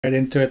Right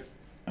into it.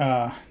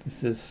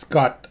 This is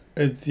Scott,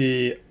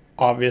 the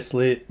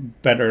obviously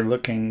better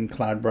looking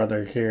cloud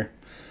brother here.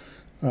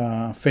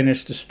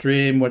 Finished the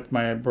stream with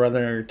my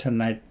brother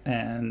tonight,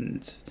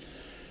 and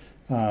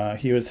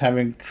he was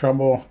having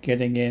trouble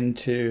getting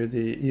into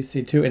the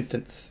EC2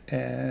 instance.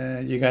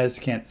 And you guys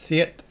can't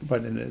see it,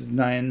 but it is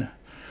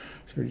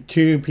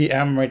 9:32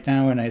 p.m. right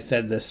now, and I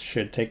said this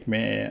should take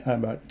me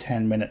about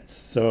 10 minutes.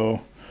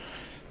 So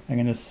I'm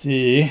gonna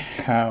see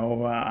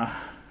how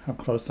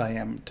close I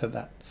am to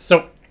that.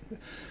 So,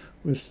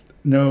 with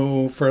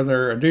no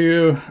further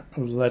ado,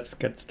 let's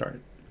get started.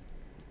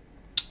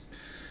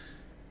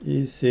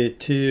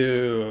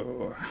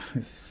 EC2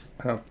 is,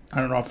 I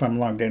don't know if I'm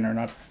logged in or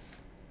not.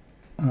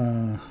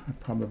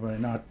 Probably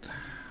not.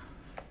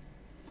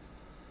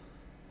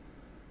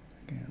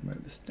 I'm gonna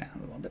move this down a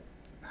little bit.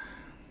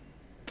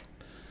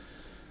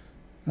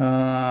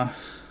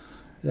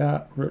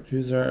 Yeah, root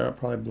user, I'll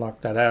probably block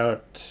that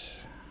out.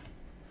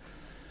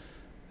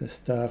 This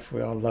stuff,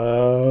 we all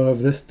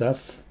love this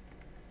stuff.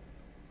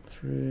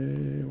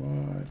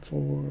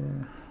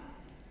 3Y4.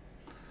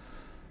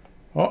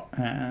 Oh,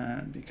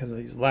 and because of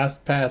these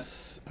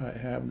LastPass, I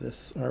have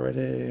this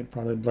already.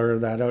 Probably blur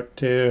that out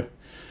too.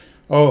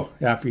 Oh,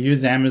 yeah, if you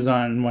use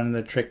Amazon, one of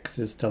the tricks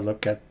is to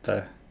look at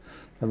the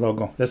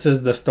logo. This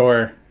is the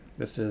store.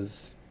 This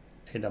is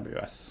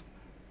AWS.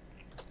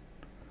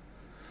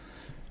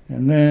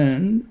 And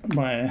then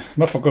my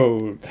muffle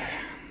code.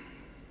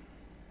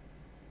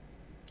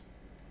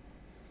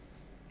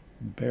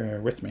 Bear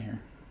with me here.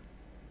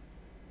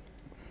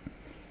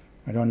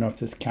 I don't know if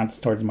this counts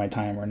towards my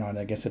time or not.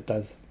 I guess it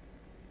does.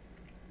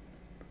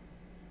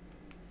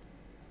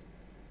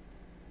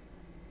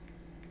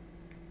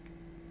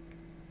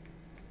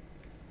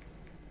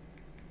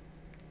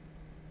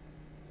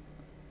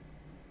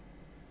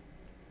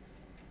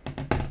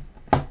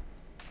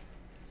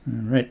 All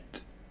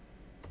right.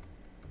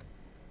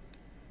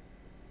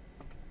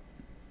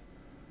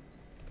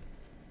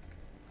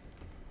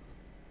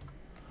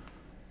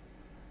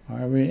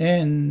 Are we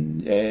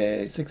in?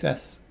 Yay,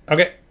 success.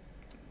 Okay.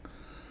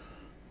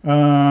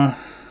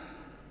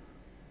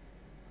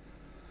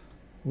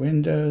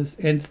 Windows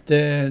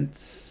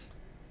instance,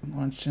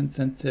 launch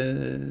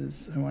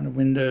instances. I want a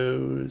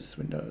Windows.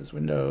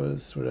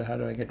 How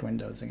do I get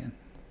Windows again?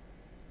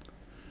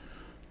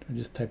 Do I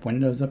just type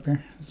Windows up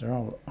here? Is there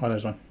all? Oh,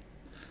 there's one.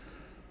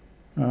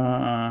 Is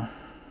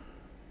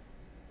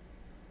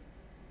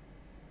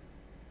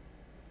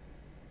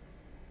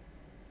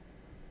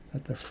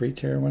that the free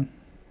tier one?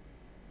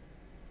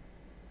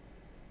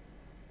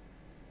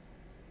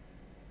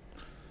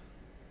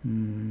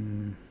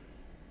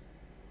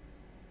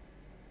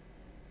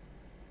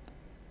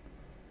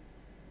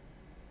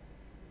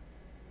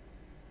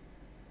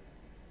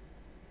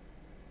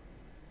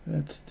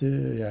 Let's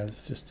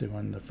just do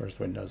one of the first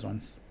Windows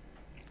ones.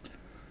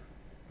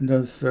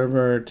 Windows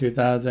Server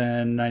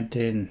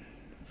 2019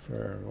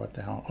 for what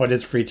the hell? Oh, it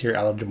is free tier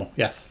eligible.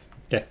 Yes.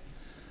 Okay.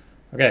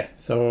 Okay,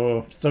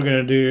 so I'm still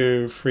gonna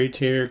do free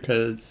tier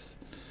because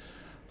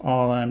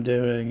all I'm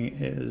doing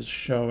is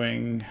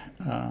showing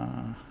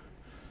how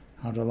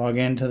to log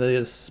into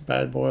this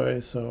bad boy.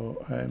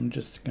 So I'm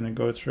just gonna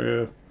go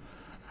through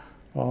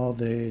all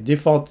the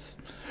defaults.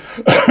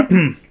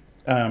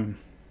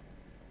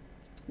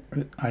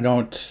 I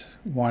don't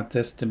want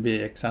this to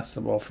be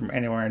accessible from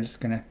anywhere. I'm just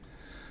gonna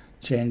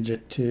change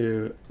it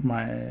to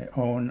my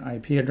own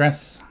IP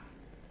address.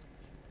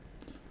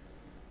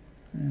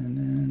 And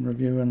then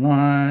review and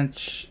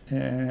launch,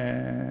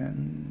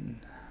 and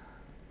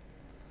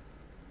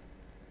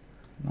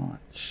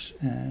launch.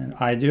 And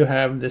I do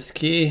have this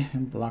key,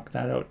 and block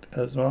that out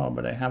as well,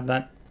 but I have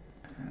that,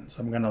 and so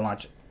I'm going to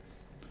launch it.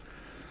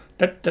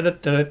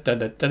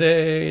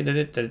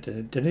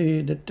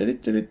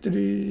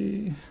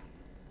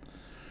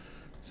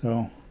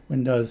 So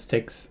Windows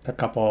takes a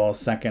couple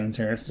seconds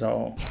here,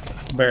 so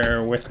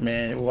bear with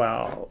me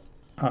while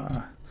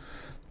I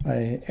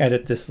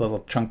edit this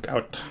little chunk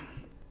out.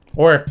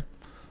 Or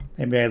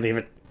maybe I leave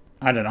it.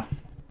 I don't know.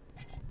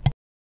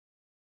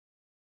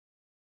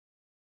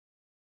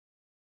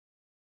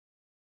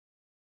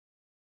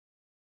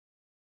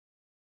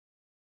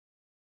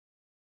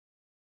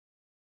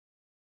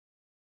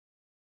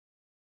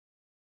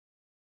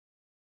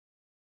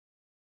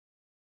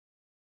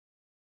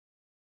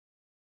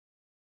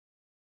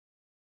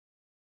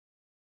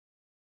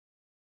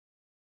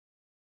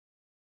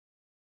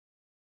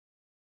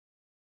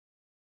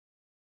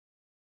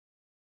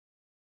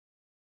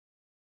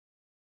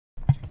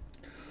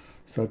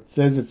 So it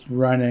says it's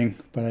running,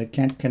 but I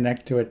can't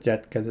connect to it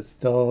yet because it's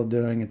still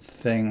doing its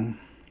thing.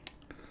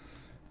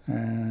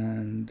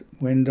 And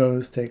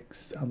Windows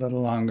takes a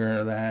little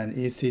longer than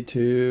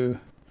EC2,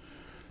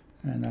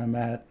 and I'm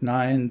at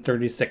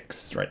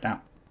 9:36 right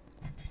now.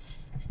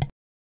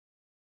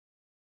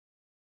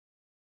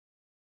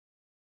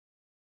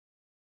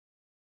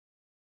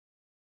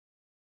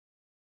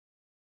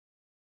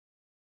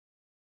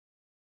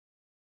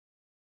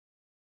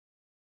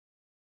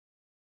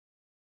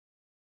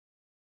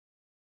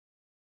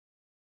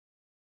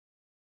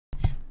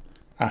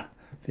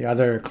 The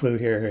other clue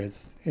here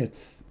is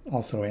it's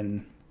also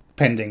in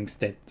pending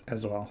state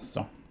as well.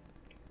 So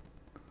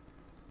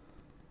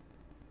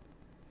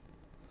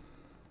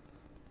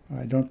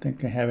I don't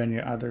think I have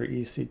any other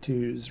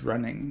EC2s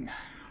running.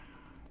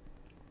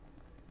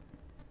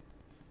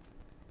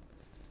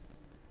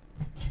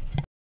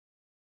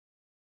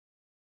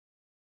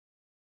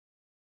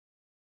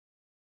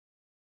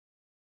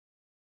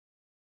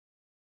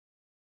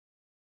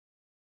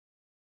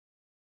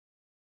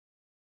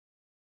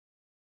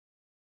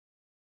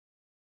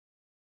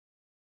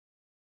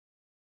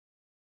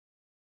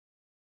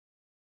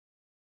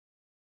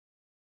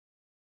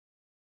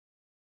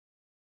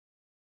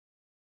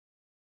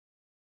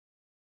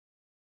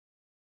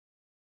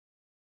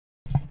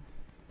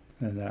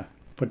 And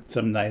put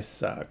some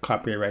nice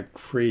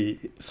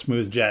copyright-free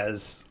smooth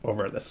jazz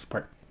over this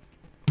part.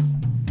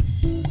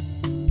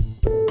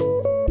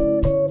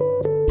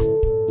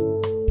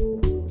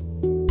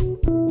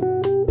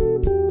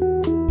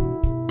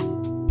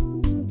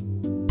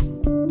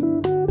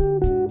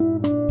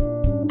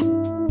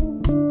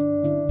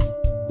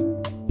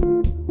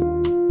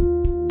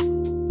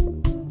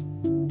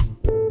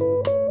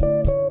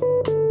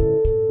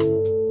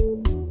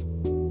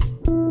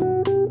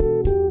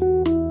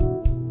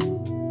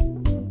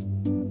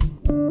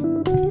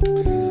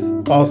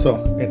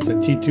 Also, it's a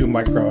T2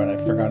 micro, and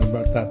I forgot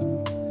about that.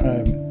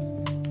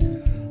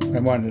 I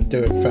wanted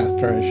to do it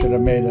faster. I should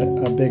have made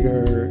a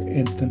bigger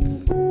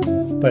instance,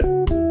 but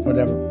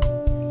whatever.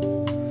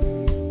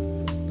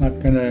 Not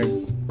gonna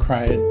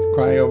cry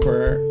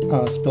over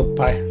spilled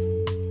pie.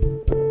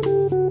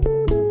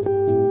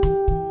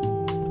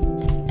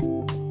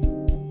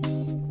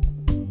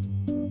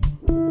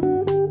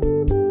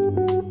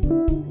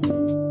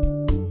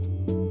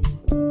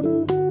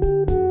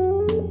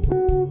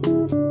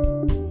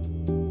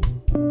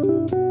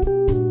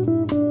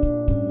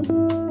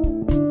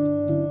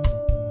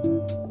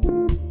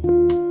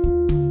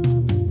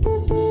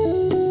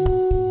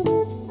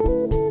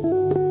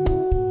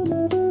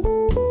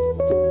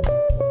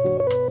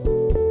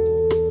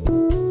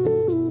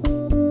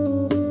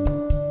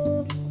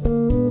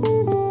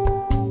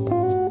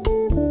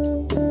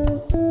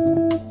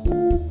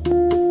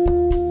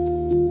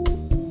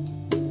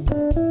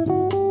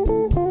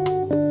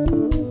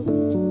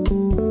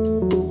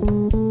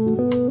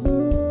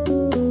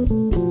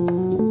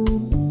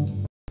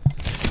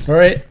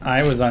 Alright,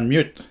 I was on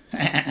mute.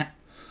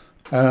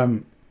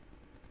 I'll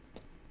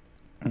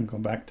go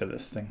back to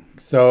this thing.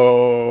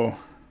 So,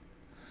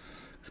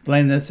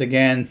 explain this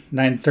again,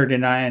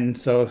 9:39,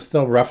 so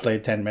still roughly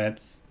 10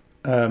 minutes.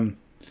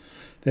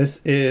 This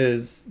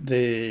is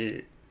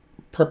the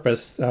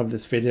purpose of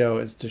this video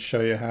is to show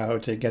you how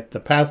to get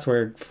the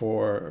password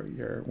for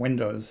your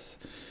Windows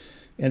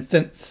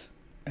instance.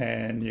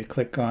 And you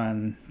click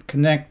on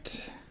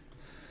Connect,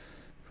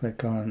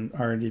 click on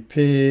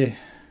RDP.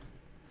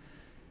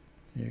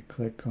 You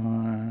click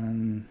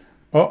on,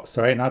 oh,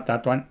 sorry, not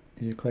that one.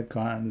 You click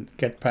on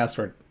Get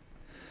Password.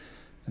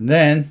 And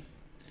then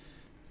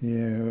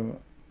you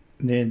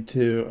need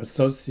to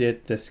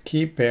associate this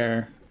key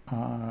pair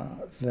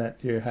that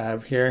you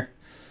have here.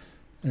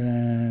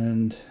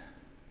 And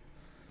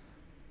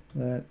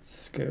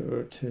let's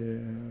go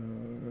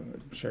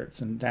to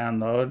shirts and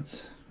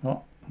downloads.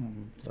 Oh, I'll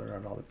blur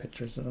out all the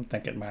pictures. I don't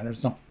think it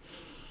matters, no.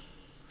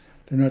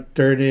 They're not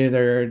dirty,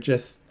 they're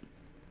just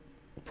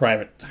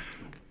private.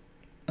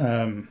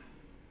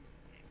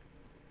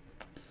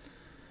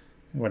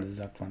 What is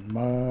that one?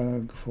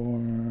 Mug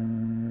for,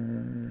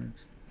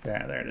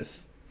 yeah, there it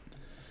is.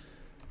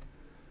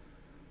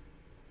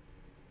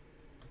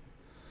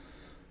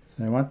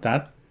 So I want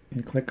that.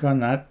 You click on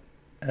that,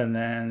 and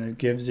then it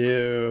gives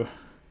you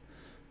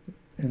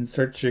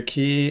insert your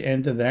key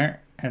into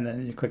there, and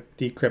then you click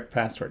decrypt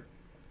password.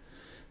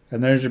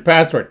 And there's your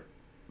password.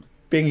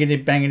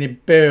 Bingity bangity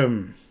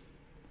boom.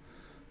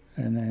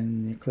 And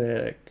then you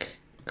click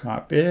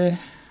copy.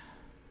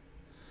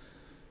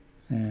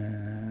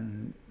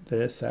 And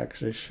this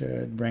actually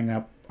should bring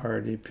up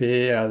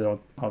RDP,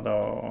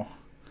 although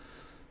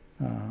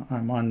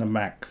I'm on the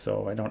Mac,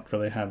 so I don't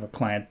really have a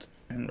client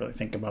and really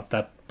think about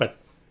that. But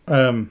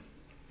you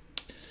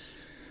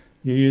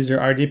use your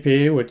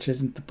RDP, which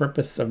isn't the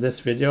purpose of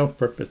this video.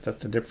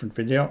 That's a different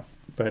video.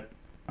 But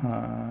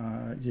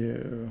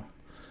you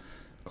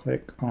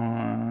click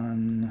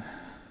on,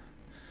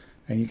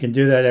 and you can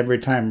do that every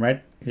time,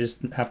 right? You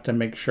just have to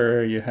make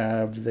sure you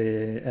have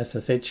the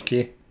SSH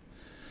key.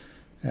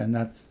 And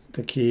that's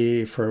the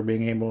key for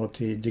being able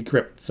to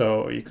decrypt.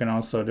 So you can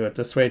also do it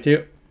this way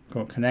too.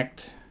 Go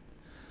connect,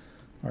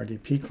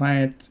 RDP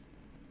client,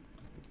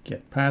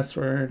 get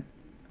password,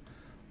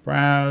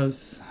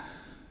 browse.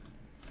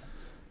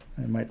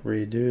 I might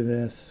redo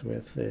this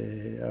with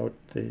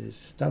the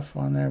stuff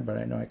on there, but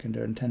I know I can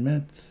do it in 10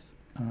 minutes.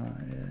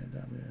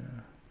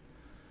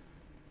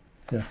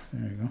 Yeah,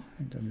 there you go,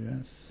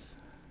 AWS.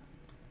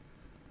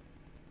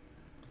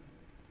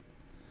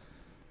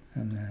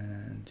 And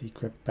then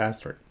decrypt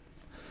password.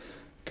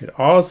 Could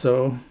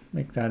also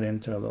make that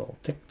into a little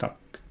TikTok.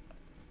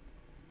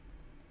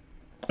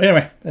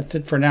 Anyway, that's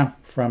it for now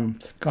from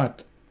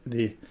Scott,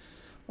 the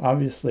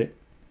obviously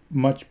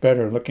much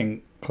better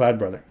looking cloud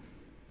brother.